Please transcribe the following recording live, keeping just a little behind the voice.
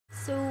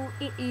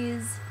It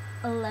is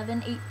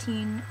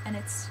 11:18 and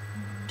it's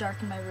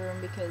dark in my room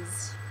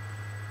because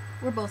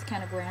we're both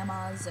kind of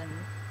grandmas and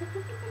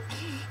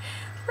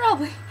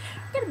probably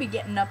gonna be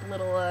getting up a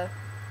little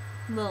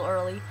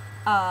early.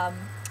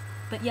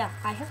 But yeah,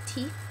 I have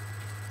tea.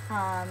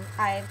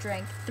 I've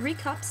drank 3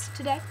 cups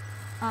today.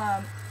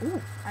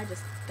 Ooh, I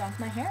just dunked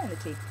my hair in the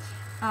tea.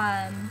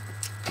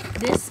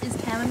 This is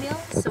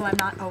chamomile, so I'm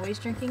not always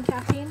drinking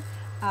caffeine.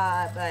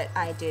 But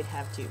I did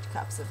have 2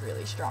 cups of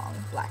really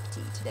strong black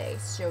tea today,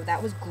 so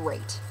that was great.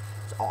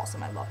 It was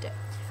awesome. I loved it.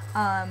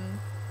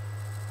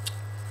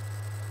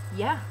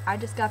 Yeah, I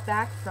just got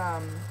back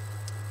from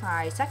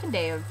my second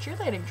day of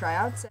cheerleading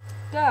tryouts.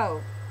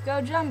 Go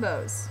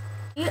Jumbos!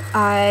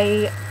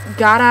 I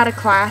got out of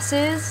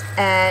classes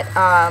at,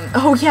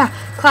 oh yeah,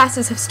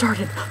 classes have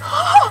started.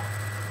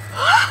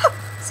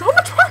 So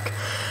much work!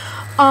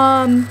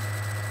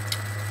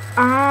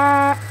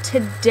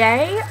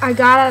 Today I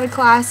got out of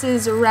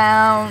classes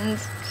around,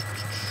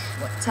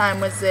 what time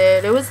was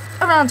it? It was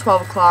around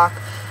 12 o'clock.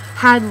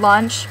 Had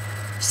lunch,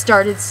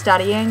 started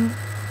studying,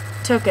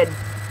 took a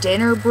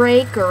dinner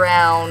break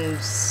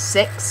around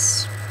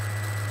 6,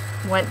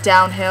 went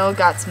downhill,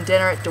 got some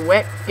dinner at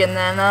DeWick, and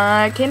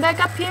then came back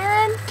up here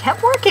and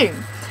kept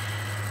working.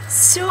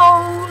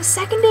 So,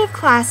 second day of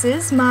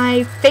classes,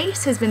 my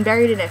face has been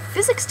buried in a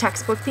physics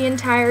textbook the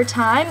entire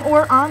time,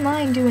 or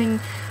online doing,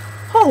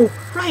 oh,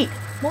 right,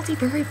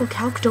 multivariable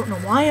calc, don't know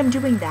why I'm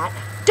doing that,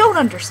 don't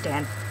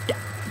understand,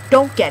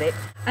 don't get it.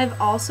 I've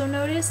also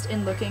noticed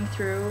in looking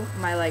through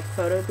my,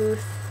 photo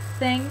booth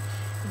thing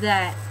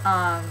that,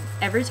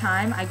 every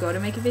time I go to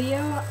make a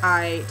video,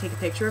 I take a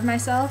picture of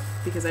myself,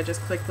 because I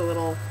just click the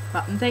little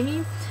button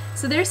thingy.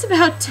 So there's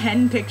about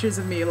 10 pictures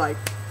of me,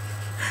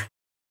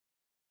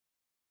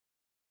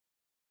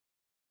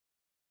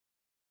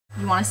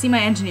 You want to see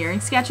my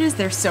engineering sketches?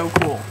 They're so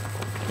cool.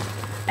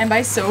 And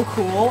by so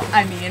cool,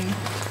 I mean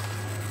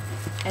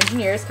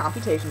engineer's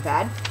computation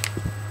pad.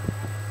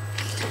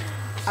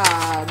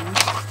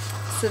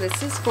 So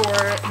this is for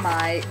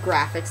my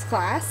graphics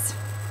class.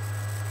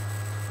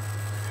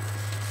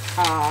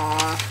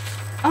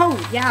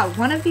 Oh yeah,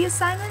 one of the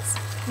assignments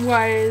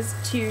was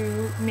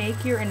to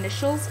make your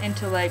initials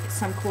into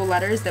some cool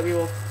letters that we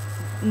will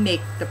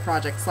make the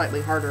project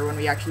slightly harder when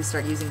we actually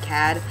start using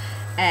CAD,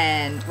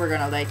 and we're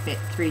gonna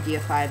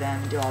 3Dify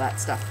them and do all that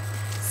stuff.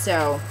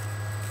 So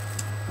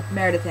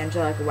Meredith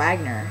Angelica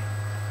Wagner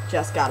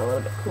just got a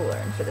little bit cooler,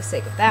 and for the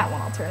sake of that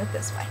one, I'll turn it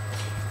this way.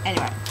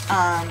 Anyway,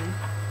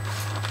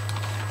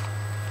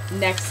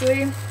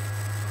 nextly,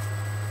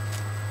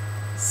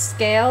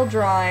 scale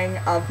drawing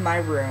of my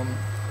room.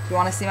 You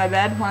want to see my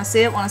bed? Want to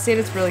see it? Want to see it?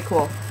 It's really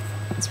cool.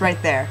 It's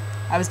right there.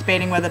 I was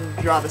debating whether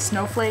to draw the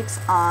snowflakes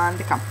on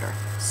the comforter.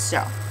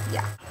 So,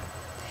 yeah.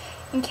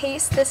 In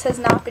case this has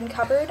not been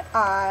covered,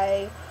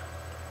 I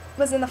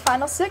was in the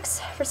final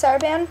 6 for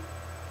Scatterbrained,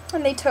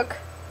 and they took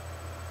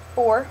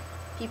 4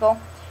 people.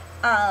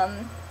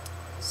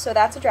 So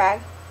that's a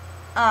drag.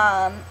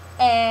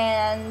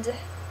 And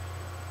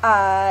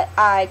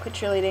I quit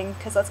cheerleading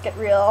because, let's get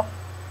real,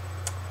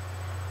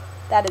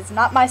 that is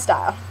not my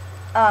style.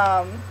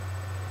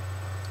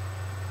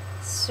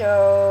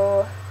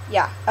 So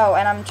yeah. Oh,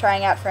 and I'm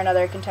trying out for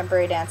another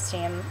contemporary dance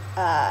team,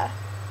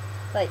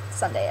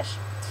 Sunday-ish.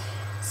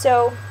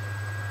 So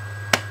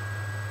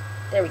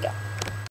there we go.